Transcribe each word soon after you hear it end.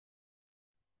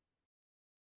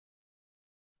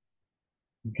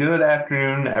Good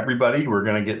afternoon, everybody. We're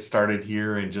going to get started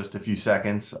here in just a few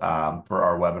seconds for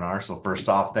our webinar. So first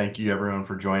off, thank you everyone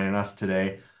for joining us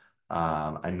today.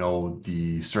 I know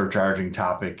the surcharging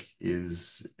topic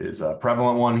is a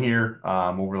prevalent one here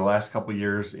over the last couple of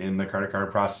years in the credit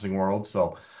card processing world.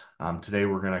 So today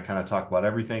we're going to kind of talk about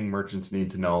everything merchants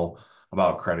need to know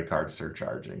about credit card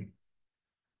surcharging.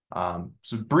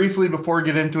 So briefly, before we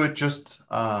get into it, just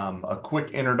a quick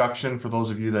introduction for those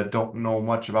of you that don't know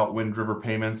much about Wind River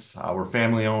Payments. We're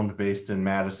family owned, based in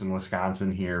Madison,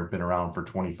 Wisconsin here, been around for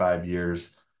 25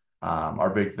 years. Our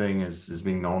big thing is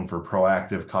being known for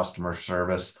proactive customer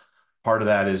service. Part of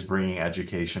that is bringing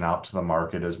education out to the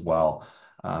market as well.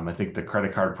 I think the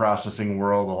credit card processing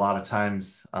world a lot of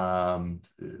times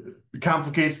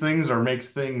complicates things or makes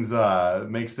things a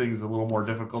little more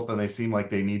difficult than they seem like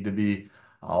they need to be.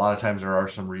 A lot of times there are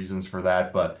some reasons for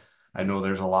that, but I know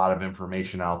there's a lot of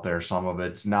information out there. Some of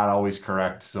it's not always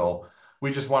correct. So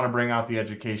we just want to bring out the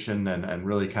education and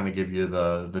really kind of give you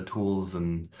the tools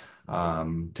and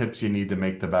tips you need to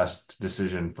make the best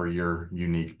decision for your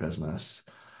unique business.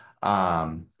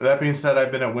 That being said,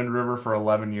 I've been at Wind River for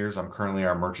 11 years. I'm currently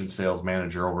our merchant sales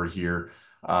manager over here.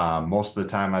 Most of the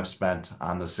time I've spent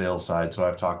on the sales side. So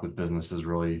I've talked with businesses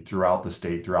really throughout the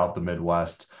state, throughout the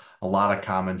Midwest. A lot of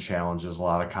common challenges, a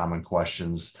lot of common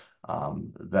questions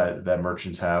that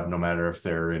merchants have, no matter if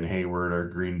they're in Hayward or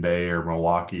Green Bay or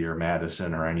Milwaukee or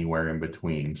Madison or anywhere in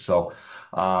between. So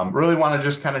really want to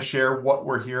just kind of share what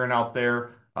we're hearing out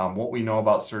there, what we know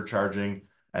about surcharging.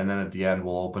 And then at the end,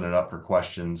 we'll open it up for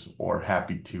questions or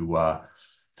happy to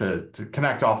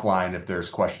connect offline if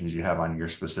there's questions you have on your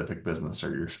specific business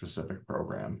or your specific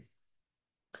program.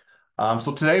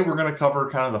 So today we're going to cover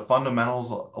kind of the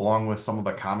fundamentals along with some of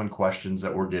the common questions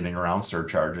that we're getting around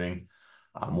surcharging.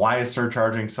 Why is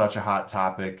surcharging such a hot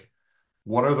topic?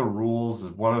 What are the rules?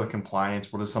 What are the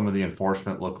compliance? What does some of the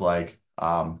enforcement look like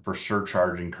for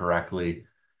surcharging correctly?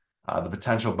 The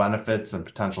potential benefits and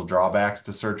potential drawbacks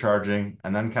to surcharging,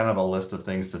 and then kind of a list of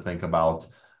things to think about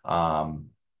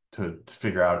to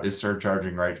figure out, is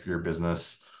surcharging right for your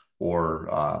business,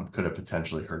 or could it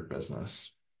potentially hurt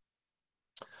business?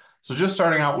 So just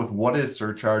starting out with, what is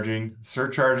surcharging?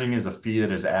 Surcharging is a fee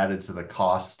that is added to the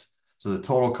cost, so the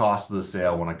total cost of the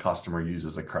sale when a customer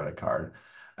uses a credit card.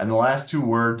 And the last two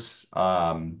words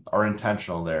are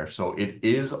intentional there. So it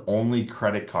is only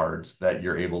credit cards that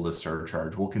you're able to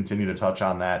surcharge. We'll continue to touch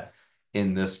on that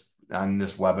on this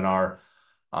webinar.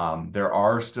 There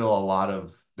are still a lot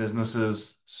of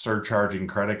businesses surcharging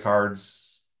credit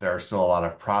cards. There are still a lot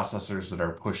of processors that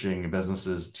are pushing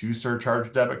businesses to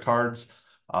surcharge debit cards.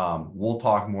 We'll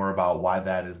talk more about why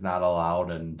that is not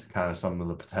allowed and kind of some of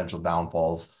the potential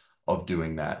downfalls of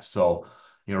doing that. So,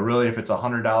 really, if it's a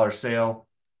 $100 sale,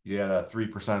 you get a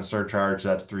 3% surcharge,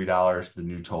 that's $3. The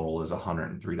new total is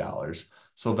 $103.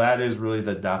 So that is really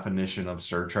the definition of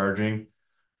surcharging.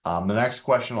 The next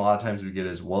question a lot of times we get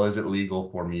is, well, is it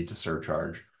legal for me to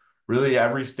surcharge? Really,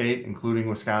 every state, including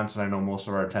Wisconsin, I know most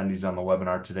of our attendees on the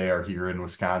webinar today are here in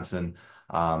Wisconsin.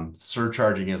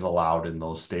 Surcharging is allowed in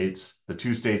those states. The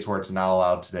two states where it's not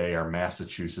allowed today are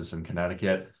Massachusetts and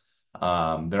Connecticut.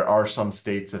 There are some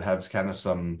states that have kind of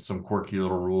some quirky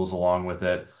little rules along with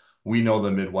it. We know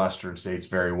the Midwestern states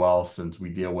very well since we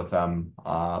deal with them,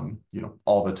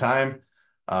 all the time.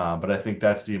 But I think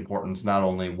that's the importance, not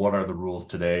only what are the rules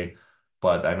today,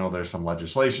 but I know there's some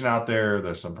legislation out there,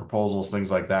 there's some proposals,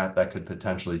 things like that, that could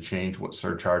potentially change what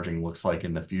surcharging looks like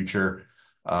in the future.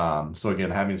 So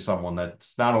again, having someone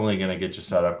that's not only going to get you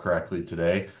set up correctly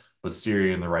today, but steer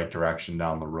you in the right direction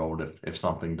down the road if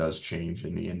something does change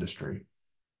in the industry.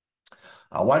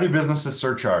 Why do businesses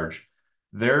surcharge?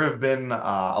 There have been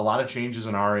a lot of changes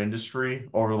in our industry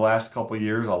over the last couple of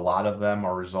years. A lot of them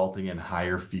are resulting in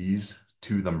higher fees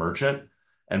to the merchant,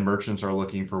 and merchants are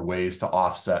looking for ways to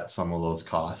offset some of those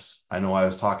costs. I know I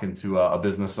was talking to a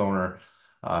business owner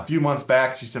a few months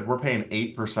back. She said, we're paying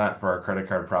 8% for our credit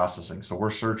card processing, so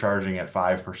we're surcharging at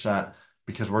 5%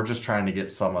 because we're just trying to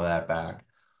get some of that back.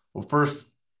 Well,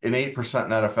 first, an 8%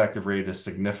 net effective rate is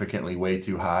significantly way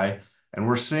too high. And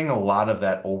we're seeing a lot of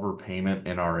that overpayment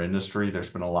in our industry. There's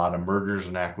been a lot of mergers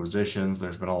and acquisitions.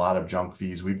 There's been a lot of junk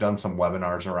fees. We've done some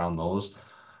webinars around those.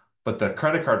 But the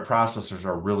credit card processors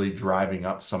are really driving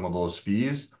up some of those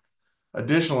fees.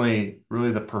 Additionally,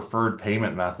 really the preferred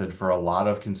payment method for a lot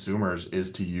of consumers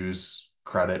is to use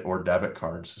credit or debit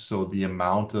cards. So the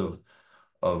amount of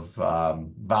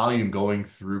volume going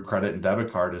through credit and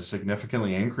debit card has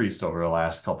significantly increased over the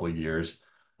last couple of years.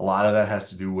 A lot of that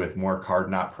has to do with more card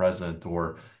not present,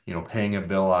 or paying a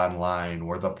bill online,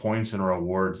 or the points and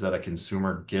rewards that a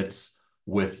consumer gets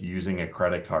with using a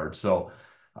credit card. So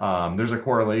There's a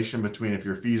correlation between if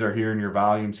your fees are here and your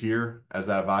volume's here. As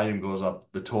that volume goes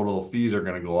up, the total fees are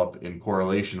going to go up in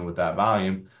correlation with that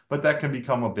volume. But that can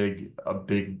become a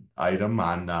big item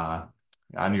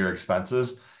on your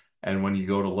expenses. And when you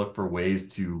go to look for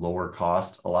ways to lower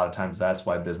cost, a lot of times that's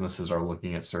why businesses are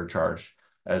looking at surcharge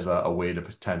as a way to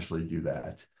potentially do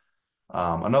that.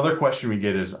 Another question we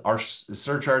get is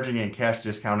surcharging and cash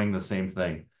discounting the same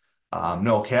thing?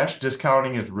 No, cash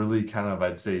discounting is really kind of,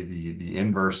 I'd say, the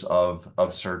inverse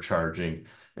of surcharging.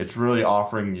 It's really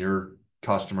offering your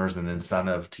customers an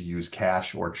incentive to use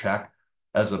cash or check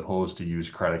as opposed to use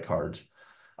credit cards.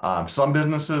 Some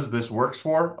businesses this works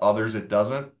for, others it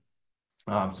doesn't.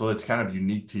 So it's kind of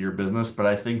unique to your business. But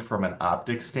I think from an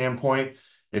optics standpoint,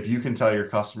 if you can tell your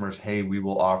customers, hey, we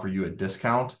will offer you a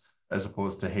discount as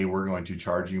opposed to, hey, we're going to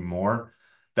charge you more,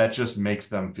 that just makes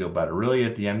them feel better. Really,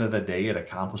 at the end of the day, it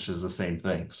accomplishes the same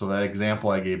thing. So that example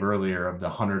I gave earlier of the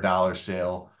 $100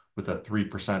 sale with a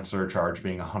 3% surcharge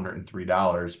being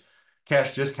 $103,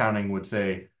 cash discounting would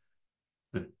say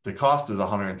the cost is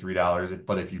 $103,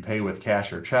 but if you pay with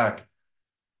cash or check,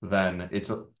 then it's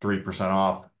a 3%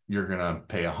 off. You're gonna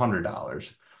pay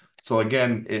 $100. So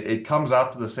again, it comes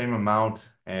out to the same amount,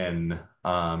 and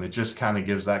it just kind of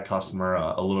gives that customer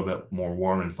a little bit more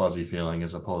warm and fuzzy feeling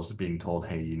as opposed to being told,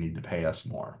 hey, you need to pay us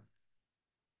more.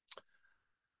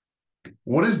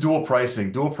 What is dual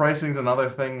pricing? Dual pricing is another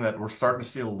thing that we're starting to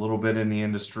see a little bit in the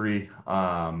industry.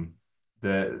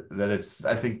 That it's,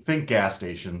 I think gas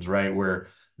stations, right? Where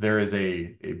there is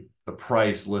a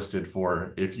price listed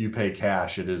for if you pay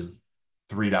cash, it is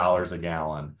 $3 a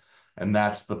gallon. And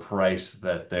that's the price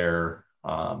that they're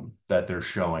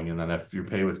showing. And then if you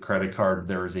pay with credit card,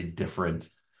 there's a different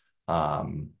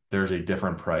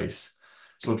price.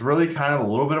 So it's really kind of a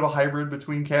little bit of a hybrid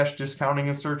between cash discounting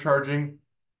and surcharging.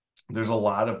 There's a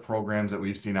lot of programs that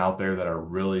we've seen out there that are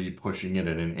really pushing it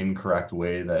in an incorrect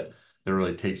way that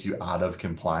really takes you out of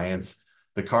compliance.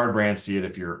 The card brands see it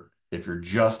if you're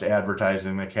just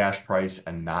advertising the cash price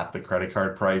and not the credit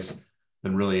card price,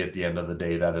 then really at the end of the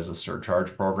day, that is a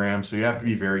surcharge program. So you have to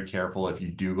be very careful if you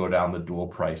do go down the dual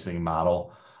pricing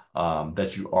model,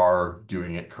 that you are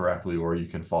doing it correctly, or you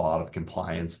can fall out of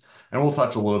compliance. And we'll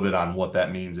touch a little bit on what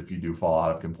that means if you do fall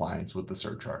out of compliance with the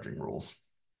surcharging rules.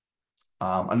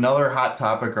 Another hot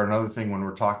topic or another thing when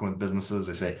we're talking with businesses,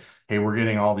 they say, hey, we're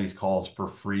getting all these calls for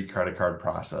free credit card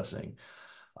processing.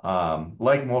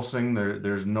 Like most things,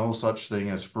 there's no such thing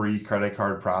as free credit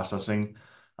card processing.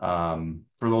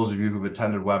 For those of you who've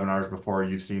attended webinars before,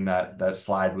 you've seen that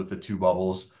slide with the two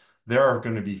bubbles. There are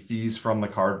going to be fees from the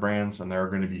card brands, and there are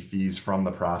going to be fees from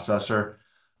the processor.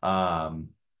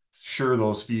 Sure,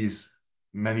 those fees,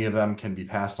 many of them can be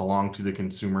passed along to the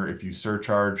consumer if you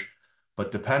surcharge.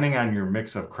 But depending on your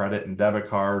mix of credit and debit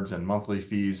cards and monthly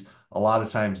fees, a lot of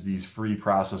times these free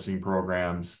processing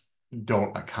programs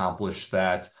don't accomplish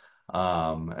that,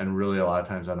 and really a lot of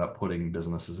times end up putting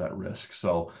businesses at risk.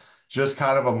 So just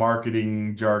kind of a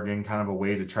marketing jargon, kind of a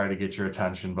way to try to get your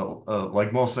attention. But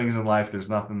like most things in life, there's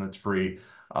nothing that's free.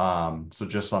 So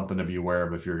just something to be aware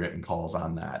of if you're getting calls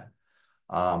on that.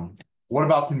 What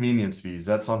about convenience fees?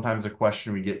 That's sometimes a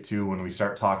question we get to when we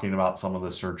start talking about some of the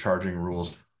surcharging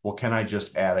rules. Well, can I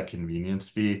just add a convenience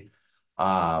fee?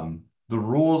 The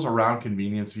rules around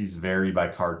convenience fees vary by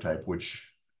card type, which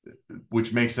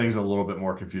makes things a little bit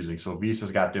more confusing. So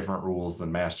Visa's got different rules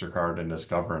than MasterCard and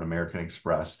Discover and American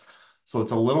Express. So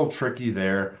it's a little tricky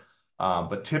there,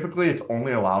 but typically it's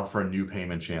only allowed for a new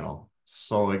payment channel.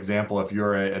 So example, if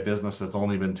you're a business that's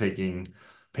only been taking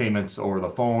payments over the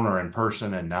phone or in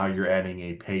person, and now you're adding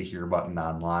a pay here button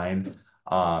online,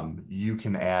 you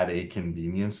can add a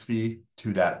convenience fee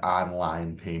to that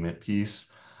online payment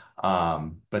piece.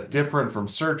 But different from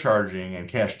surcharging and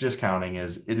cash discounting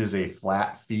is it is a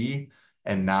flat fee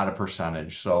and not a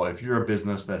percentage. So if you're a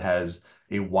business that has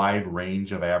a wide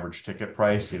range of average ticket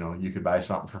price, you could buy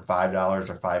something for $5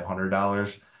 or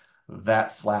 $500,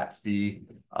 that flat fee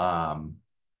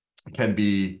can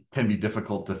be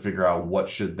difficult to figure out what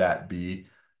should that be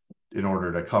in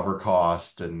order to cover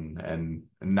cost and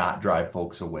not drive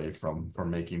folks away from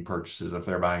making purchases. If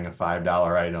they're buying a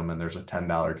 $5 item and there's a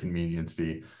 $10 convenience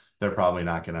fee, they're probably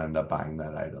not going to end up buying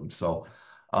that item. So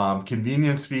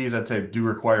convenience fees, I'd say, do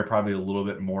require probably a little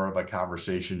bit more of a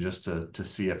conversation just to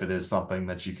see if it is something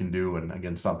that you can do. And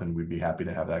again, something we'd be happy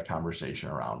to have that conversation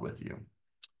around with you.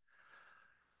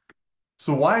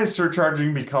 So why has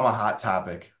surcharging become a hot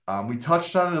topic? We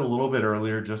touched on it a little bit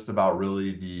earlier, just about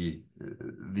really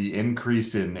the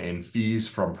increase in fees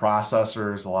from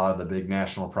processors, a lot of the big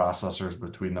national processors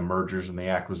between the mergers and the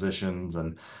acquisitions,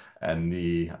 and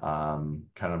the kind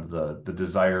of the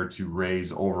desire to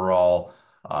raise overall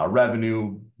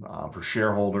revenue for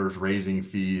shareholders, raising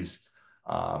fees,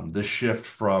 the shift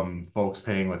from folks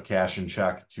paying with cash and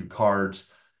check to cards,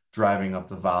 driving up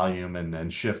the volume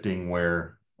and shifting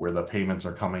where the payments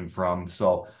are coming from.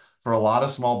 So for a lot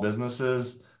of small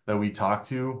businesses that we talk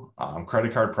to,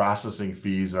 credit card processing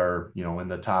fees are, in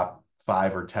the top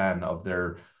 5 or 10 of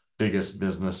their biggest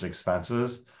business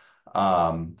expenses.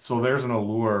 So there's an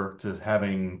allure to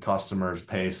having customers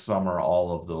pay some or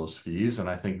all of those fees, and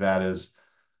I think that is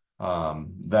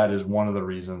one of the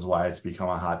reasons why it's become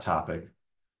a hot topic.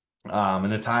 In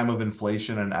a time of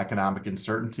inflation and economic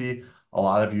uncertainty, a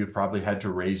lot of you have probably had to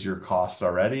raise your costs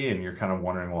already, and you're kind of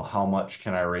wondering, well, how much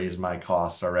can I raise my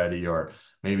costs already? Or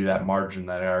maybe that margin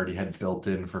that I already had built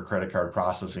in for credit card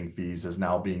processing fees is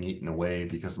now being eaten away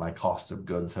because my cost of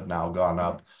goods have now gone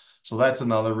up. So that's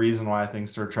another reason why I think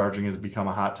surcharging has become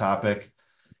a hot topic.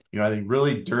 I think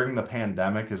really during the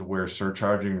pandemic is where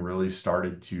surcharging really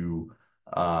started to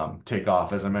take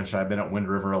off. As I mentioned, I've been at Wind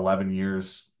River 11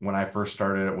 years. When I first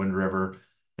started at Wind River,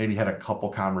 maybe had a couple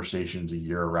conversations a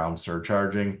year around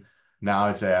surcharging. Now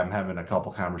I'd say I'm having a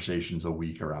couple conversations a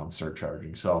week around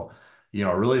surcharging. So, it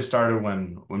really started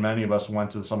when many of us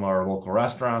went to some of our local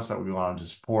restaurants that we wanted to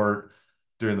support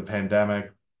during the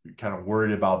pandemic, kind of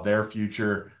worried about their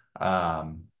future.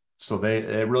 So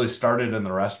it really started in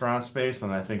the restaurant space,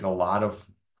 and I think a lot of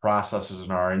processors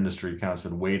in our industry kind of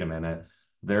said, wait a minute,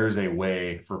 there's a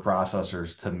way for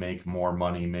processors to make more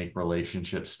money, make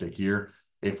relationships stickier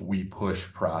if we push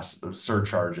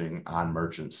surcharging on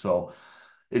merchants. So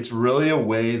it's really a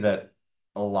way that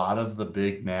a lot of the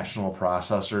big national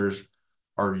processors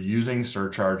are using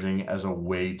surcharging as a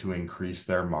way to increase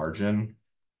their margin.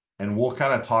 And we'll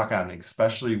kind of talk on,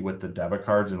 especially with the debit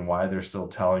cards and why they're still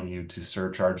telling you to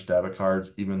surcharge debit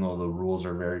cards, even though the rules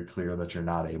are very clear that you're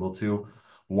not able to,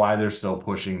 why they're still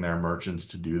pushing their merchants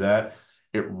to do that.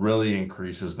 It really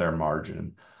increases their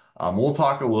margin. We'll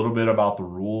talk a little bit about the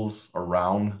rules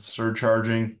around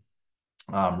surcharging.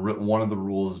 One of the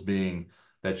rules being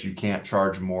that you can't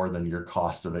charge more than your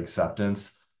cost of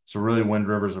acceptance. So really Wind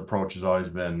River's approach has always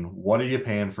been, what are you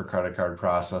paying for credit card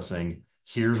processing?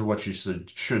 Here's what you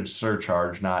should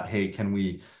surcharge, not, hey, can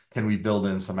we build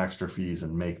in some extra fees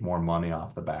and make more money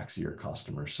off the backs of your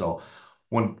customers? So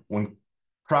when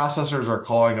processors are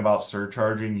calling about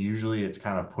surcharging, usually it's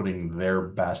kind of putting their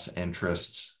best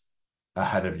interests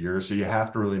ahead of yours. So you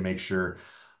have to really make sure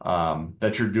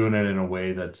that you're doing it in a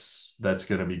way that's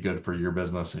going to be good for your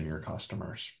business and your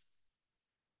customers.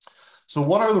 So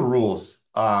what are the rules?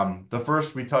 The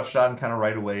first we touched on kind of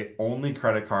right away, only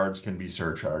credit cards can be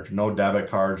surcharged. No debit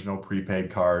cards, no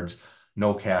prepaid cards,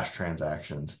 no cash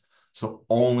transactions. So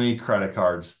only credit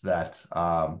cards that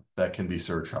can be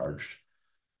surcharged.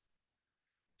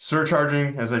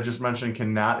 Surcharging, as I just mentioned,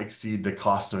 cannot exceed the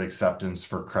cost of acceptance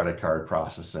for credit card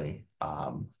processing.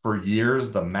 For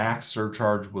years, the max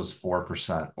surcharge was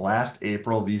 4%. Last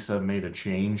April, Visa made a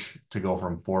change to go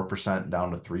from 4%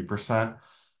 down to 3%.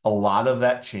 A lot of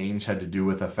that change had to do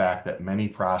with the fact that many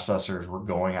processors were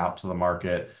going out to the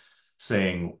market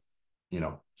saying,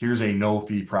 here's a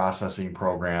no-fee processing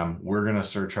program. We're going to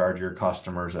surcharge your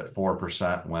customers at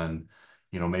 4% when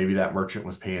maybe that merchant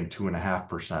was paying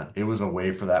 2.5%. It was a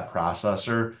way for that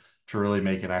processor to really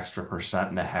make an extra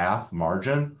 1.5%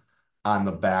 margin on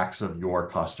the backs of your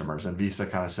customers. And Visa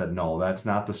kind of said, no, that's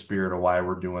not the spirit of why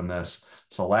we're doing this.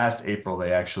 So last April,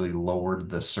 they actually lowered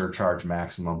the surcharge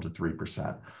maximum to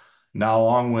 3%. Now,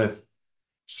 along with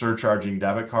surcharging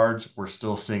debit cards, we're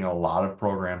still seeing a lot of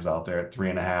programs out there at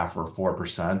 3.5% or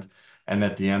 4%. And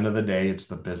at the end of the day, it's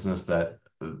the business that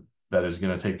is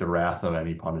going to take the wrath of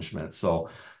any punishment. So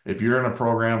if you're in a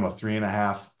program with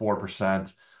 3.5%,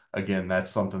 4%, again,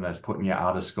 that's something that's putting you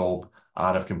out of scope,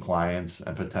 out of compliance,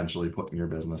 and potentially putting your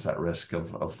business at risk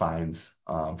of fines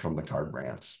from the card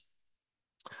brands.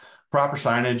 Proper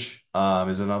signage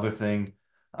is another thing.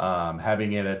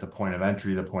 Having it at the point of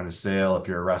entry, the point of sale, if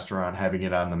you're a restaurant, having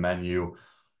it on the menu.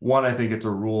 One, I think it's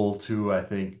a rule. Two, I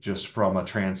think just from a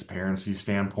transparency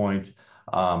standpoint,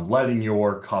 letting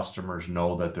your customers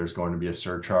know that there's going to be a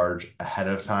surcharge ahead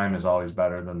of time is always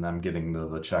better than them getting to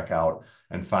the checkout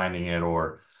and finding it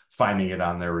or finding it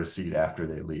on their receipt after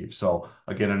they leave. So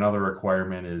again, another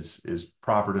requirement is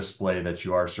proper display that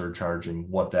you are surcharging,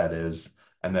 what that is,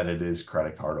 and that it is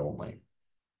credit card only.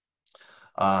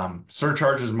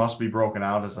 Surcharges must be broken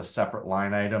out as a separate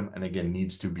line item, and again,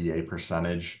 needs to be a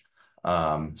percentage.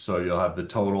 So you'll have the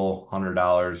total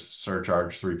 $100,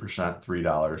 surcharge 3%,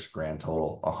 $3, grand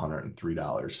total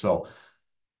 $103. So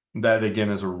that again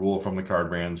is a rule from the card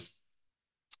brands.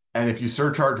 And if you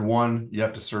surcharge one, you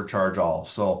have to surcharge all.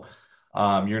 So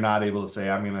you're not able to say,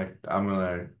 I'm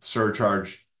gonna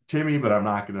surcharge Timmy, but I'm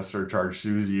not going to surcharge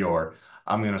Susie, or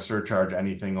I'm going to surcharge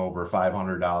anything over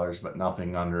 $500, but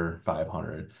nothing under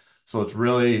 500. So it's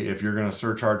really, if you're going to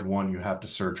surcharge one, you have to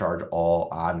surcharge all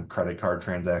on credit card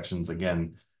transactions.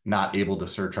 Again, not able to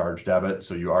surcharge debit.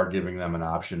 So you are giving them an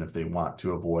option if they want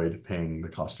to avoid paying the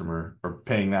customer or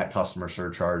paying that customer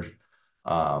surcharge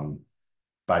um,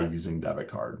 by using debit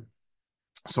card.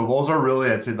 So those are really,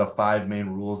 I'd say, the five main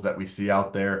rules that we see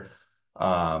out there.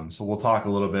 So we'll talk a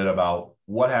little bit about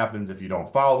what happens if you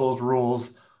don't follow those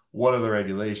rules. What are the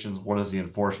regulations? What does the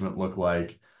enforcement look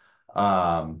like?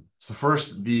 So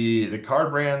first, the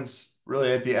card brands,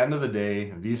 really at the end of the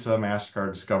day, Visa,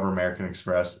 MasterCard, Discover, American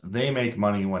Express, they make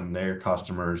money when their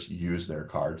customers use their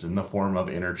cards in the form of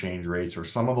interchange rates, or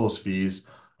some of those fees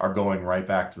are going right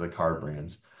back to the card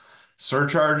brands.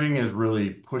 Surcharging is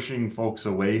really pushing folks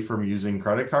away from using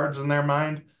credit cards in their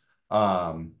mind.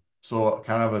 Um, so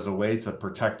kind of as a way to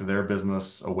protect their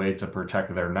business, a way to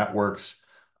protect their networks.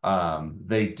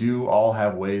 They do all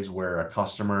have ways where a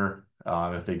customer,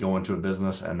 if they go into a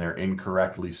business and they're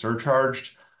incorrectly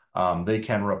surcharged, they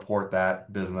can report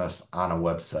that business on a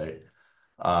website.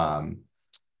 Um,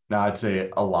 Now, I'd say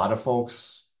a lot of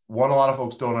folks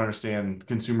don't understand,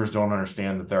 consumers don't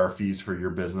understand that there are fees for your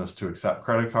business to accept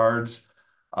credit cards.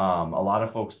 A lot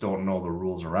of folks don't know the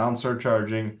rules around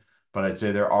surcharging, but I'd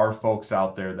say there are folks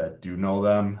out there that do know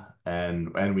them,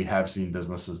 and we have seen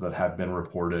businesses that have been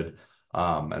reported,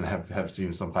 and have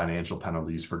seen some financial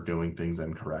penalties for doing things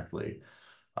incorrectly.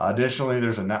 Additionally,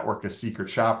 there's a network of secret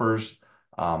shoppers.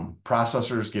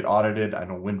 Processors get audited. I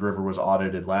know Wind River was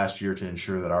audited last year to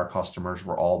ensure that our customers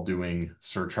were all doing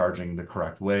surcharging the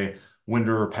correct way. Wind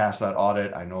River passed that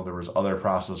audit. I know there was other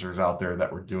processors out there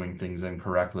that were doing things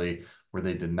incorrectly where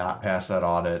they did not pass that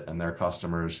audit, and their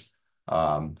customers,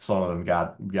 some of them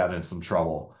got in some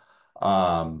trouble.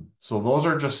 So those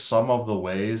are just some of the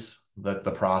ways that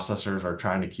the processors are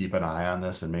trying to keep an eye on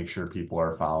this and make sure people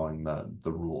are following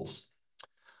the rules.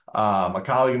 A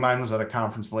colleague of mine was at a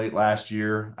conference late last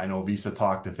year. I know Visa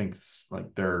talked, I think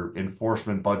like their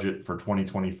enforcement budget for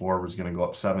 2024 was going to go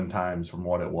up 7 times from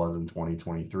what it was in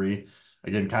 2023.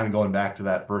 Again, kind of going back to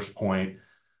that first point,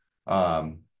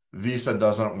 um, Visa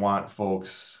doesn't want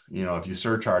folks, if you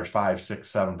surcharge 5,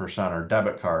 6, 7% or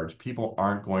debit cards, people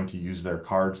aren't going to use their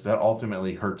cards. That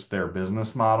ultimately hurts their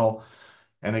business model.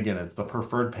 And again, it's the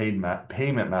preferred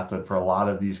payment method for a lot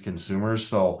of these consumers.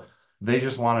 So they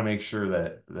just want to make sure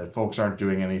that folks aren't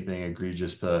doing anything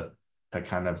egregious to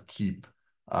kind of keep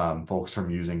folks from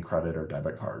using credit or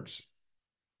debit cards.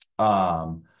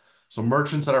 Um, so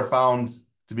merchants that are found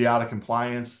to be out of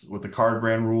compliance with the card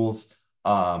brand rules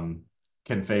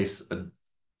can face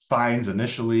fines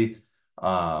initially.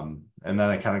 And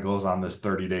then it kind of goes on this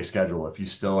 30-day schedule. If you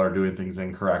still are doing things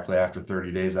incorrectly after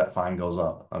 30 days, that fine goes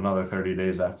up. Another 30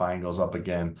 days, that fine goes up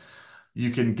again.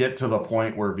 You can get to the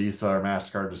point where Visa or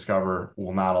MasterCard Discover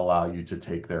will not allow you to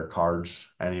take their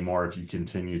cards anymore if you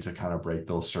continue to kind of break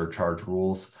those surcharge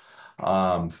rules.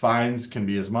 Fines can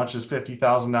be as much as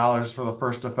 $50,000 for the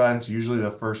first offense. Usually the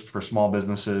first for small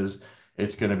businesses,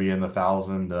 it's going to be in the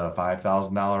 $1,000 to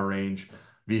 $5,000 range.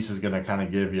 Visa is going to kind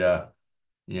of give you,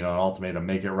 an ultimatum,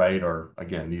 make it right, or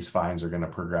again, these fines are going to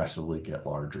progressively get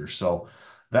larger. So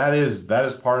that is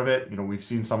part of it. We've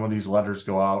seen some of these letters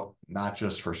go out, not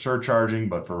just for surcharging,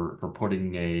 but for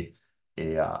putting a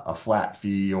flat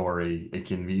fee or a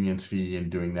convenience fee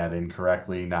and doing that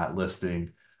incorrectly, not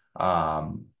listing that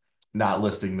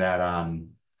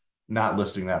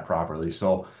properly.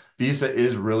 So Visa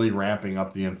is really ramping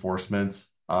up the enforcement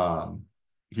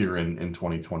here in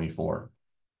 2024.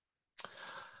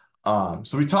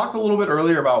 So we talked a little bit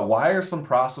earlier about why are some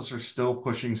processors still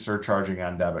pushing surcharging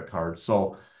on debit cards.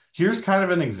 So here's kind of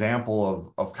an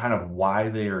example of kind of why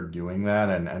they are doing that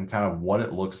and kind of what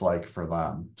it looks like for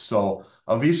them. So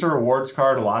a Visa rewards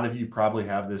card, a lot of you probably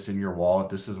have this in your wallet.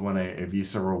 This is when a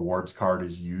Visa rewards card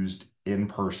is used in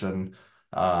person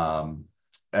at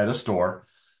a store.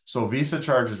 So Visa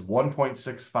charges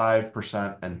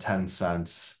 1.65% and 10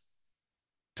 cents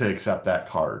to accept that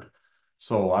card.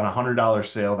 So on a $100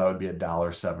 sale, that would be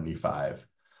 $1.75,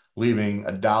 leaving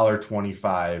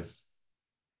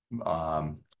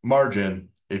 $1.25 margin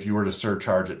if you were to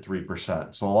surcharge at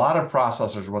 3%. So a lot of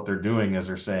processors, what they're doing is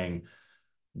they're saying,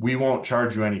 we won't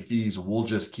charge you any fees. We'll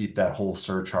just keep that whole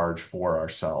surcharge for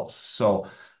ourselves. So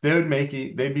they'd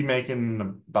be making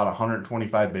about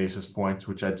 125 basis points,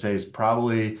 which I'd say is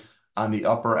probably on the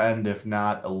upper end, if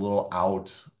not a little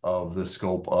out of the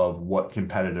scope of what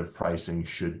competitive pricing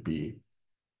should be.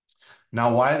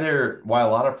 Now, why a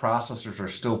lot of processors are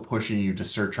still pushing you to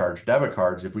surcharge debit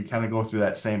cards, if we kind of go through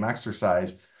that same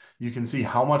exercise, you can see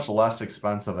how much less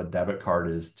expensive a debit card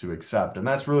is to accept. And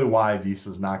that's really why Visa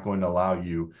is not going to allow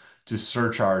you to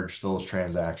surcharge those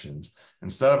transactions.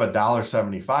 Instead of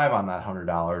 $1.75 on that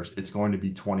 $100, it's going to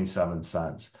be 27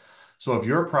 cents. So if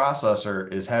your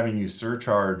processor is having you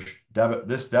surcharge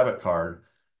this debit card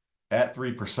at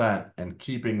 3% and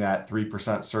keeping that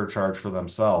 3% surcharge for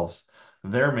themselves,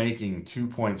 they're making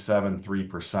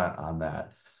 2.73% on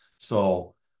that.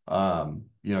 So,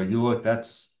 you look,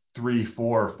 that's 3,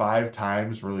 4, 5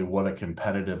 times really what a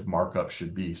competitive markup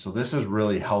should be. So this is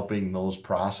really helping those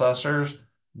processors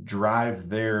drive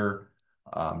their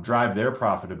drive their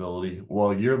profitability.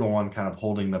 Well, you're the one kind of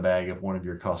holding the bag if one of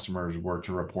your customers were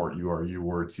to report you or you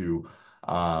were to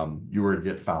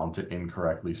get found to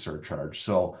incorrectly surcharge.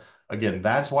 So again,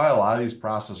 that's why a lot of these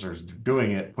processors are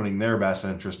doing it, putting their best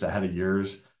interest ahead of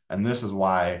yours. And this is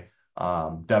why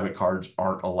debit cards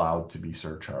aren't allowed to be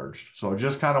surcharged. So I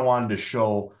just kind of wanted to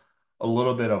show a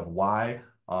little bit of why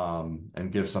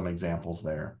and give some examples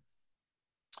there.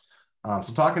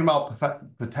 So talking about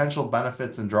potential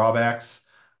benefits and drawbacks,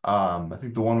 I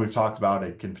think the one we've talked about,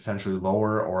 it can potentially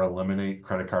lower or eliminate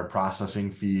credit card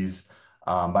processing fees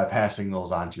by passing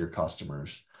those on to your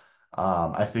customers.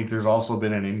 I think there's also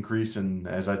been an increase in,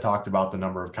 as I talked about, the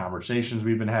number of conversations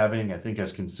we've been having. I think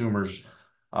as consumers,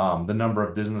 the number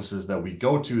of businesses that we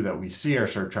go to that we see are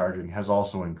surcharging has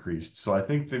also increased. So I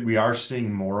think that we are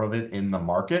seeing more of it in the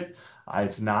market.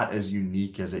 It's not as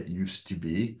unique as it used to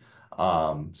be.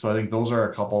 So I think those are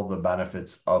a couple of the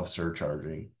benefits of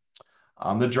surcharging.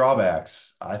 The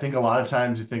drawbacks. I think a lot of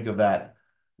times you think of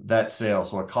that sale.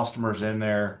 So a customer's in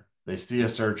there, they see a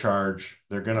surcharge,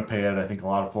 they're going to pay it. I think a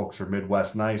lot of folks are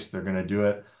Midwest nice, they're going to do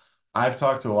it. I've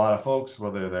talked to a lot of folks,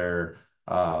 whether they're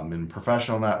in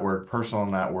professional network, personal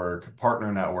network,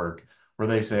 partner network, where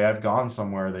they say, I've gone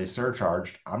somewhere, they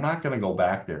surcharged, I'm not going to go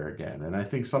back there again. And I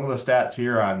think some of the stats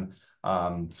here on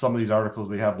some of these articles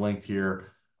we have linked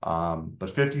here, but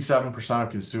 57% of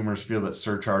consumers feel that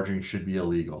surcharging should be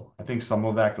illegal. I think some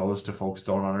of that goes to folks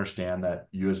don't understand that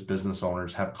you as business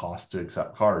owners have costs to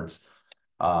accept cards.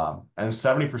 And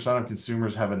 70% of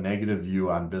consumers have a negative view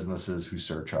on businesses who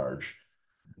surcharge.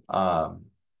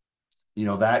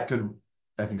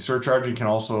 I think surcharging can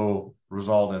also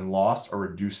result in lost or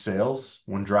reduced sales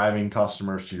when driving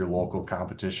customers to your local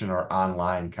competition or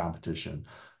online competition.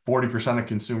 40% of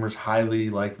consumers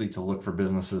highly likely to look for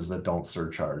businesses that don't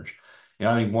surcharge.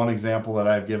 I think one example that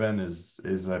I've given is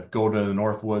I go to the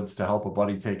Northwoods to help a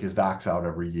buddy take his docks out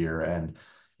every year. And,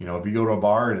 if you go to a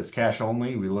bar and it's cash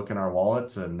only, we look in our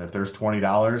wallets, and if there's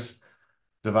 $20,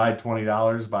 divide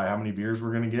 $20 by how many beers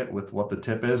we're going to get with what the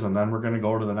tip is, and then we're going to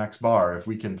go to the next bar. If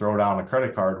we can throw down a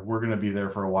credit card, we're going to be there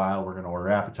for a while. We're going to order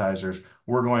appetizers.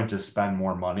 We're going to spend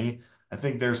more money. I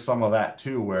think there's some of that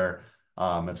too, where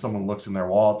if someone looks in their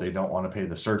wallet, they don't want to pay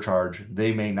the surcharge,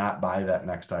 they may not buy that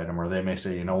next item, or they may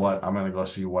say, you know what, I'm going to go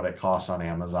see what it costs on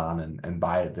Amazon and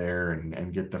buy it there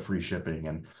and get the free shipping.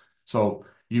 And so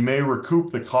you may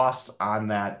recoup the costs on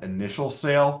that initial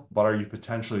sale, but are you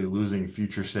potentially losing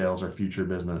future sales or future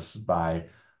business by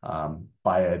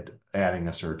adding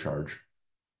a surcharge?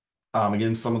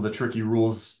 Again, some of the tricky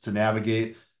rules to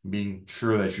navigate, being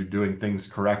sure that you're doing things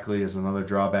correctly is another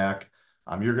drawback.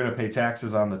 You're going to pay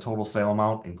taxes on the total sale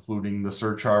amount, including the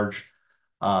surcharge.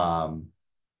 And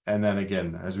then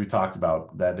again, as we talked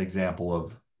about, that example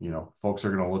of, folks are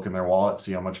going to look in their wallet,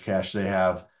 see how much cash they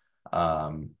have,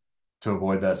 to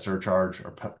avoid that surcharge or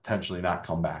potentially not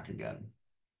come back again.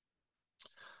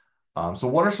 So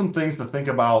what are some things to think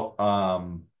about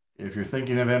if you're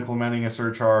thinking of implementing a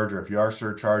surcharge, or if you are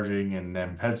surcharging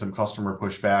and had some customer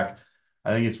pushback? I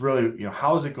think it's really,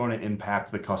 how is it going to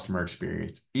impact the customer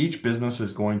experience? Each business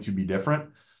is going to be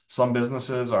different. Some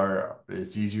businesses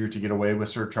it's easier to get away with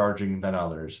surcharging than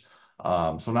others.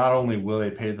 So not only will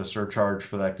they pay the surcharge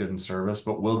for that good and service,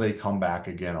 but will they come back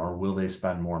again, or will they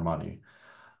spend more money?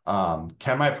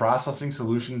 Can my processing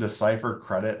solution decipher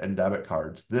credit and debit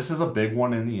cards? This is a big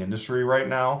one in the industry right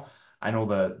now. I know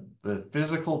that the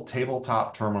physical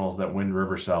tabletop terminals that Wind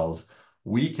River sells,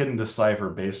 we can decipher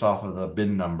based off of the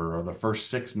BIN number or the first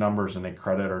 6 numbers in a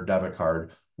credit or debit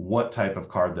card what type of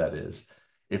card that is.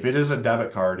 If it is a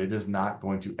debit card, it is not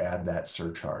going to add that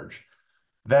surcharge.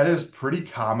 That is pretty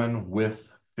common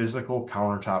with physical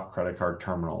countertop credit card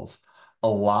terminals. A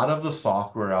lot of the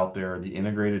software out there, the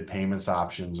integrated payments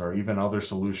options, or even other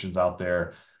solutions out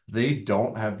there, they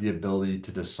don't have the ability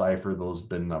to decipher those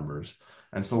BIN numbers.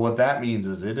 And so what that means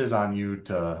is it is on you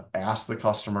to ask the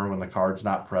customer when the card's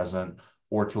not present,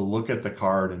 or to look at the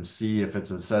card and see if it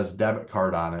says debit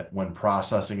card on it when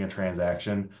processing a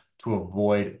transaction, to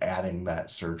avoid adding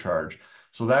that surcharge.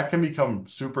 So that can become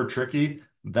super tricky.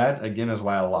 That again is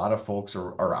why a lot of folks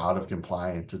are out of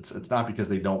compliance. It's not because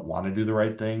they don't want to do the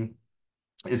right thing.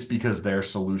 It's because their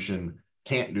solution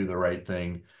can't do the right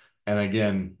thing. And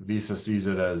again, Visa sees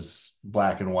it as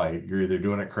black and white. You're either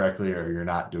doing it correctly or you're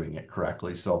not doing it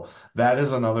correctly. So that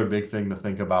is another big thing to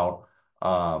think about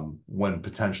when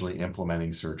potentially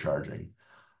implementing surcharging.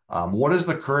 What is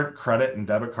the current credit and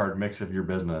debit card mix of your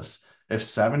business? If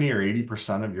 70 or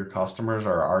 80% of your customers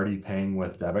are already paying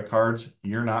with debit cards,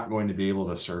 you're not going to be able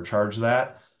to surcharge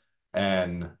that.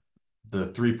 And the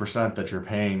 3% that you're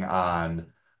paying on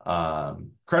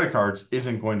credit cards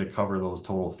isn't going to cover those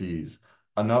total fees.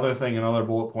 Another thing, another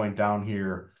bullet point down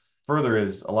here further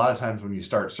is a lot of times when you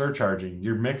start surcharging,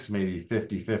 your mix may be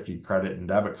 50-50 credit and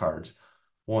debit cards.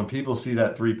 Well, when people see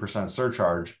that 3%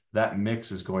 surcharge, that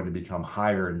mix is going to become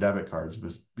higher in debit cards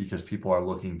because people are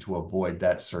looking to avoid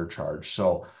that surcharge.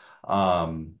 So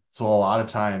a lot of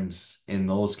times in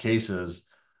those cases,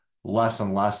 less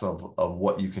and less of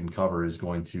what you can cover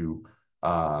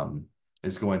um,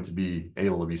 is going to be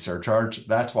able to be surcharged.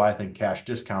 That's why I think cash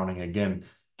discounting again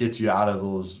gets you out of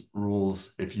those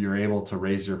rules. If you're able to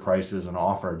raise your prices and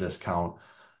offer a discount,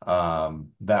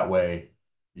 that way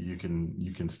you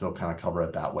can still kind of cover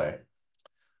it that way.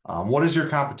 What is your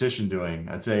competition doing?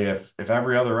 I'd say if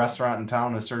every other restaurant in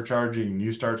town is surcharging and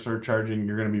you start surcharging,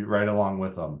 you're going to be right along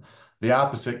with them. The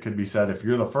opposite could be said if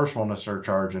you're the first one to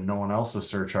surcharge and no one else is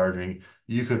surcharging,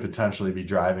 you could potentially be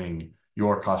driving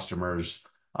your customers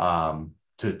to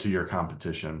your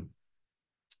competition.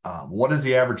 What is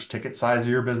the average ticket size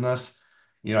of your business?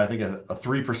 I think a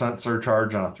 3%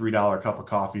 surcharge on a $3 cup of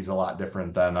coffee is a lot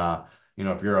different than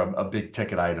if you're a big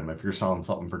ticket item, if you're selling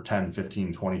something for 10,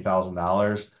 15,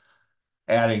 $20,000,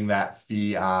 adding that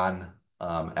fee on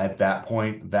at that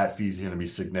point, that fee is going to be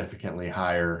significantly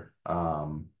higher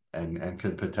and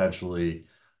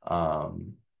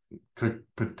um, could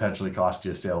potentially cost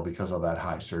you a sale because of that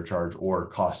high surcharge or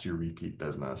cost you repeat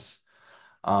business.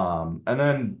 And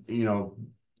then,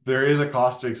 there is a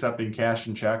cost to accepting cash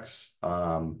and checks,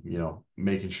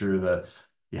 making sure that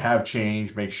you have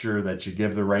change, make sure that you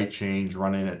give the right change,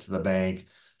 running it to the bank,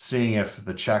 seeing if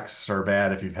the checks are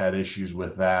bad, if you've had issues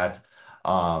with that.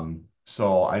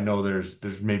 So I know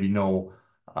there's maybe no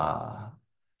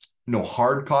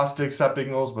hard cost to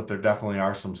accepting those, but there definitely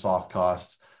are some soft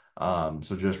costs.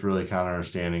 So just really kind of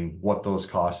understanding what those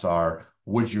costs are.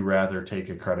 Would you rather take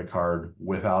a credit card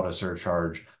without a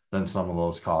surcharge than some of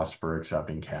those costs for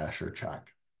accepting cash or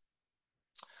check?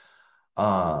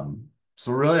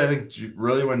 So really, I think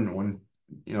really when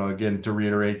again, to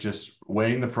reiterate, just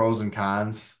weighing the pros and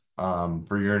cons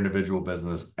for your individual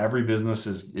business. Every business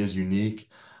is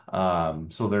unique.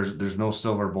 So there's no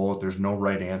silver bullet, there's no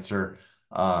right answer.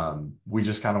 We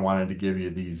just kind of wanted to give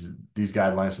you these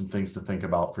guidelines, some things to think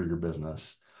about for your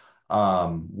business.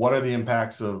 What are the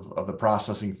impacts of the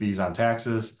processing fees on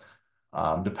taxes?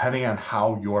 Depending on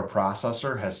how your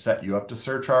processor has set you up to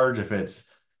surcharge, if it's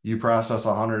you process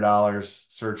 $100,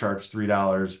 surcharge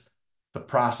 $3, the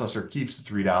processor keeps the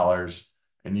 $3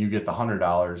 and you get the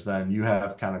 $100, then you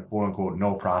have kind of quote unquote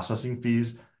no processing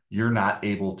fees. You're not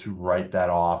able to write that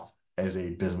off as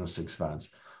a business expense.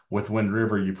 With Wind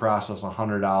River, you process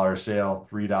 $100 sale,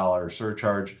 $3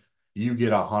 surcharge, you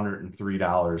get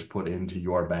 $103 put into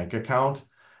your bank account.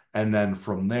 And then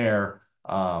from there,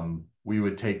 we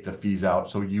would take the fees out.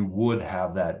 So you would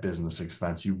have that business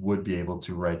expense. You would be able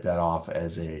to write that off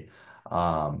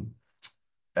um,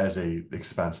 as a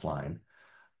expense line.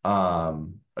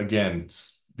 Again,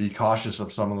 be cautious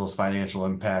of some of those financial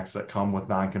impacts that come with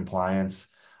non-compliance.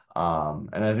 And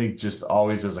I think just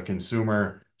always as a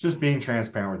consumer, just being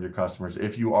transparent with your customers.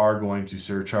 If you are going to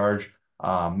surcharge,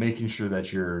 making sure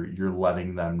that you're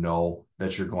letting them know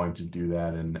that you're going to do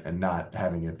that and not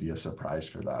having it be a surprise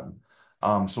for them.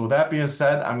 So with that being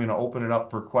said, I'm going to open it up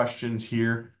for questions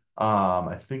here.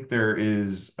 I think there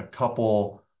is a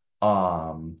couple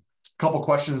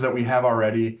questions that we have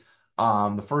already.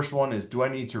 The first one is, do I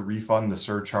need to refund the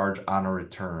surcharge on a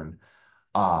return?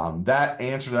 That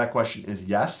answer to that question is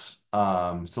yes.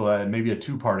 So that may be a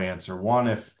two-part answer. One,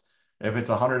 if it's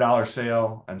 $100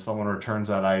 sale and someone returns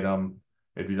that item,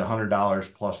 it'd be the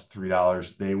 $100 plus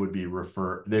 $3. They would be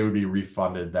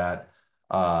refunded that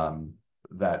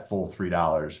full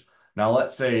 $3. Now,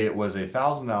 let's say it was a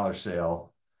 $1,000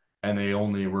 sale and they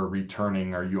only were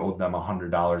returning or you owed them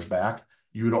 $100 back.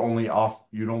 You'd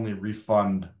only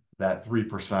refund that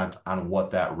 3% on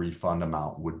what that refund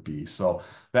amount would be. So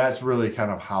that's really kind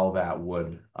of how that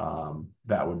would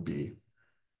be.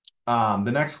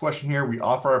 The next question here, we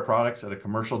offer our products at a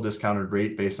commercial discounted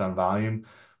rate based on volume,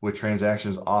 with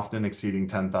transactions often exceeding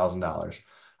 $10,000.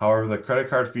 However, the credit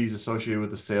card fees associated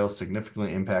with the sales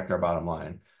significantly impact our bottom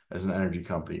line as an energy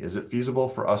company. Is it feasible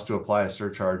for us to apply a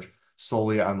surcharge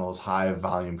solely on those high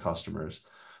volume customers?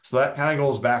 So that kind of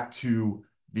goes back to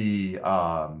the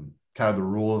kind of the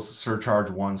rules, surcharge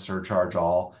one, surcharge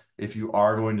all. If you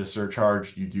are going to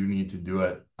surcharge, you do need to do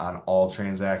it on all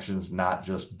transactions, not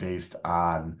just based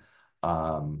on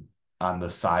the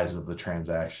size of the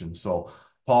transaction. So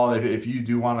Paul, if you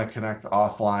do want to connect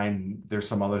offline, there's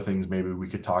some other things maybe we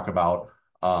could talk about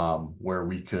where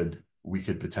we could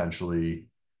potentially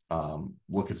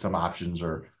look at some options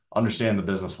or understand the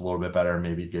business a little bit better and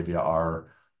maybe give you our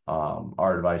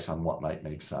advice on what might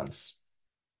make sense.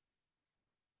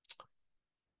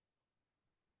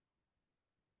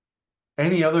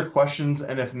 Any other questions?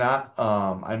 And if not,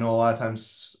 I know a lot of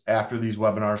times after these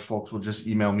webinars, folks will just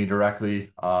email me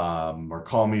directly or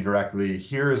call me directly.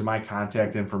 Here is my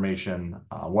contact information,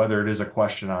 whether it is a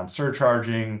question on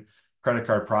surcharging, credit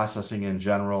card processing in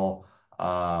general,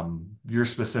 your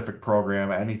specific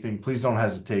program, anything, please don't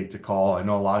hesitate to call. I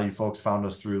know a lot of you folks found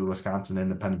us through the Wisconsin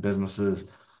Independent Businesses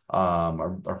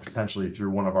or potentially through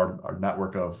one of our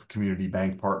network of community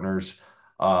bank partners.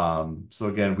 So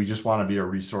again, we just want to be a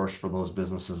resource for those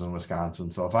businesses in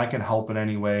Wisconsin. So if I can help in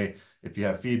any way, if you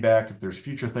have feedback, if there's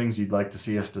future things you'd like to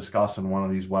see us discuss in one of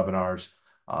these webinars,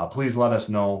 please let us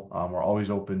know. We're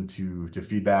always open to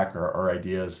feedback or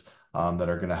ideas that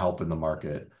are going to help in the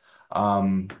market.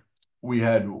 We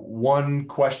had one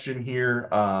question here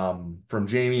from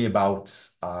Jamie about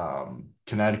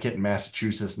Connecticut and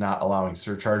Massachusetts not allowing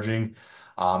surcharging.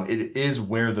 It is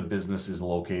where the business is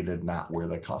located, not where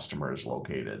the customer is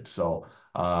located. So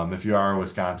if you are a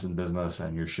Wisconsin business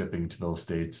and you're shipping to those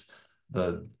states,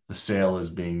 the sale is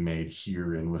being made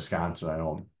here in Wisconsin. I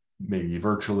know maybe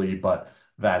virtually, but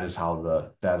that is how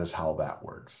that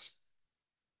works.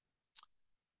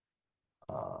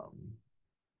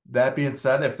 That being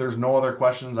said, if there's no other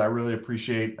questions, I really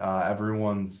appreciate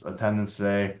everyone's attendance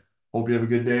today. Hope you have a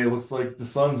good day. It looks like the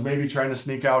sun's maybe trying to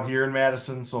sneak out here in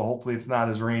Madison, so hopefully it's not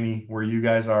as rainy where you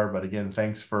guys are. But again,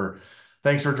 thanks for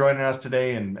joining us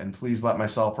today, and please let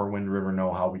myself or Wind River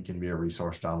know how we can be a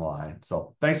resource down the line.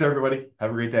 So thanks, everybody.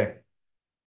 Have a great day.